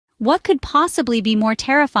What could possibly be more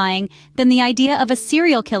terrifying than the idea of a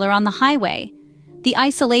serial killer on the highway? The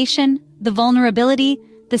isolation, the vulnerability,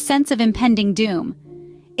 the sense of impending doom.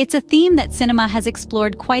 It's a theme that cinema has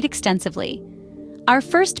explored quite extensively. Our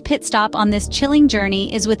first pit stop on this chilling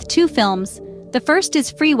journey is with two films. The first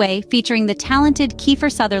is Freeway, featuring the talented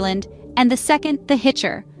Kiefer Sutherland, and the second, The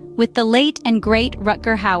Hitcher, with the late and great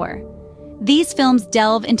Rutger Hauer. These films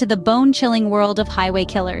delve into the bone-chilling world of highway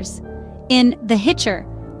killers. In The Hitcher,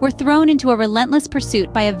 we're thrown into a relentless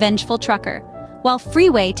pursuit by a vengeful trucker, while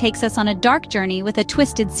Freeway takes us on a dark journey with a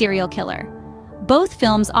twisted serial killer. Both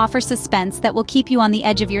films offer suspense that will keep you on the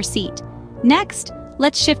edge of your seat. Next,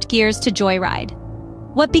 let's shift gears to Joyride.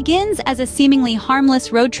 What begins as a seemingly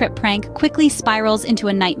harmless road trip prank quickly spirals into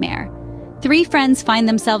a nightmare. Three friends find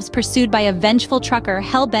themselves pursued by a vengeful trucker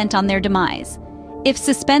hell-bent on their demise. If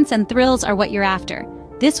suspense and thrills are what you're after,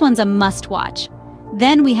 this one's a must-watch.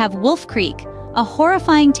 Then we have Wolf Creek, a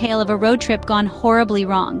horrifying tale of a road trip gone horribly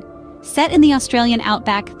wrong. Set in the Australian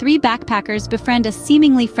outback, three backpackers befriend a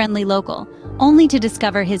seemingly friendly local, only to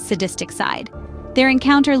discover his sadistic side. Their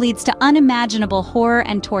encounter leads to unimaginable horror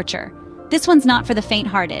and torture. This one's not for the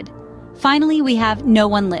faint-hearted. Finally, we have No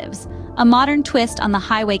One Lives, a modern twist on the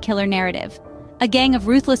highway killer narrative. A gang of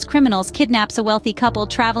ruthless criminals kidnaps a wealthy couple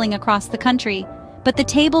traveling across the country, but the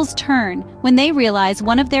tables turn when they realize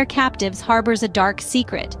one of their captives harbors a dark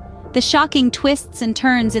secret. The shocking twists and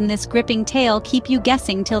turns in this gripping tale keep you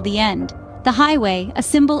guessing till the end. The highway, a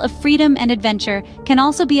symbol of freedom and adventure, can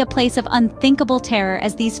also be a place of unthinkable terror,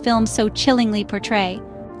 as these films so chillingly portray.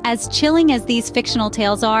 As chilling as these fictional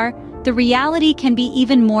tales are, the reality can be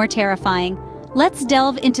even more terrifying. Let's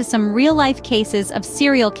delve into some real-life cases of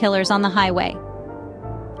serial killers on the highway.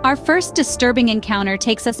 Our first disturbing encounter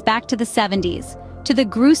takes us back to the 70s, to the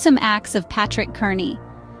gruesome acts of Patrick Kearney.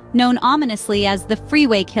 Known ominously as the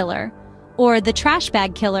Freeway Killer, or the Trash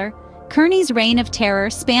Bag Killer, Kearney's reign of terror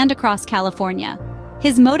spanned across California.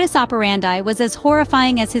 His modus operandi was as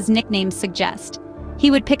horrifying as his nicknames suggest.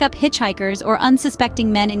 He would pick up hitchhikers or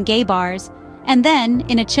unsuspecting men in gay bars, and then,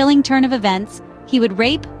 in a chilling turn of events, he would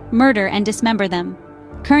rape, murder, and dismember them.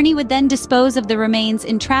 Kearney would then dispose of the remains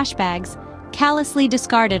in trash bags, callously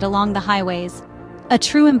discarded along the highways. A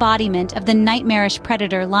true embodiment of the nightmarish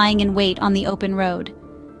predator lying in wait on the open road.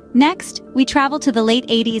 Next, we travel to the late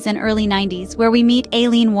 80s and early 90s, where we meet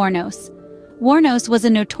Aileen Wuornos. Wuornos was a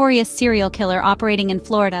notorious serial killer operating in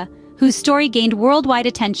Florida, whose story gained worldwide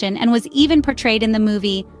attention and was even portrayed in the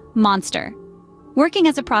movie Monster. Working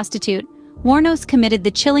as a prostitute, Wuornos committed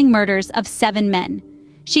the chilling murders of 7 men.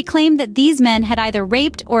 She claimed that these men had either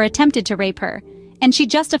raped or attempted to rape her, and she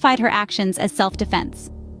justified her actions as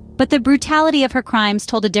self-defense. But the brutality of her crimes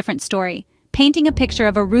told a different story, painting a picture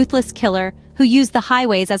of a ruthless killer who used the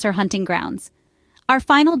highways as her hunting grounds. Our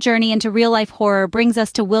final journey into real-life horror brings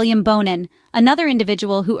us to William Bonin, another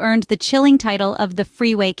individual who earned the chilling title of the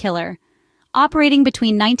Freeway Killer. Operating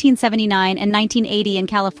between 1979 and 1980 in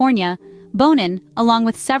California, Bonin, along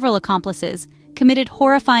with several accomplices, committed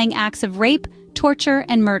horrifying acts of rape, torture,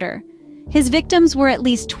 and murder. His victims were at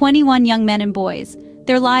least 21 young men and boys,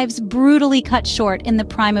 their lives brutally cut short in the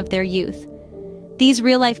prime of their youth. These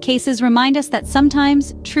real-life cases remind us that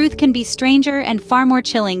sometimes truth can be stranger and far more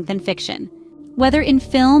chilling than fiction. Whether in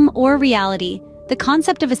film or reality, the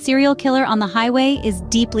concept of a serial killer on the highway is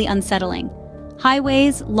deeply unsettling.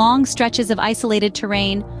 Highways, long stretches of isolated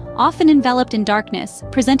terrain, often enveloped in darkness,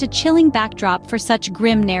 present a chilling backdrop for such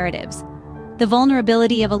grim narratives. The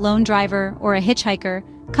vulnerability of a lone driver or a hitchhiker,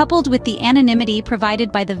 coupled with the anonymity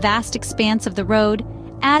provided by the vast expanse of the road,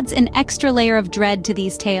 adds an extra layer of dread to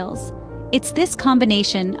these tales. It's this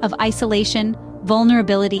combination of isolation,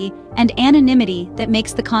 vulnerability, and anonymity that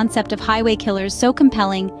makes the concept of highway killers so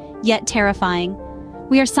compelling, yet terrifying.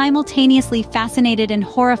 We are simultaneously fascinated and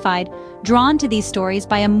horrified, drawn to these stories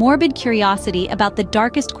by a morbid curiosity about the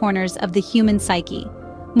darkest corners of the human psyche.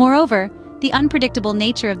 Moreover, the unpredictable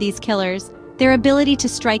nature of these killers, their ability to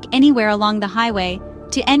strike anywhere along the highway,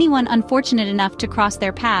 to anyone unfortunate enough to cross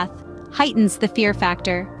their path, heightens the fear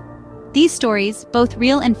factor. These stories, both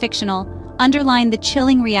real and fictional, underline the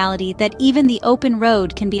chilling reality that even the open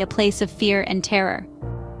road can be a place of fear and terror.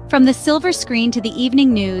 From the silver screen to the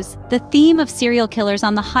evening news, the theme of serial killers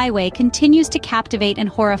on the highway continues to captivate and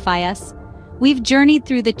horrify us. We've journeyed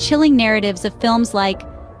through the chilling narratives of films like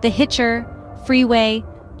The Hitcher, Freeway,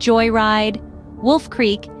 Joyride, Wolf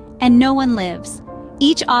Creek, and No One Lives,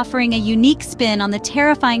 each offering a unique spin on the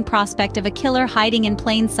terrifying prospect of a killer hiding in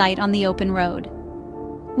plain sight on the open road.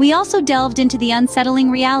 We also delved into the unsettling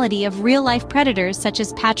reality of real-life predators such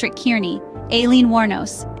as Patrick Kearney, Aileen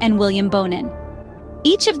Wuornos, and William Bonin.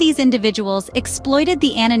 Each of these individuals exploited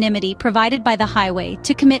the anonymity provided by the highway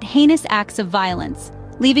to commit heinous acts of violence,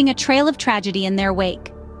 leaving a trail of tragedy in their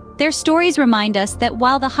wake. Their stories remind us that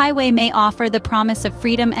while the highway may offer the promise of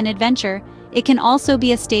freedom and adventure, it can also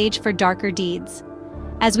be a stage for darker deeds.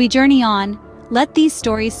 As we journey on, let these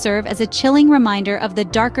stories serve as a chilling reminder of the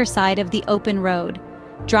darker side of the open road.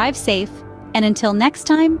 Drive safe, and until next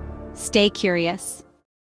time, stay curious.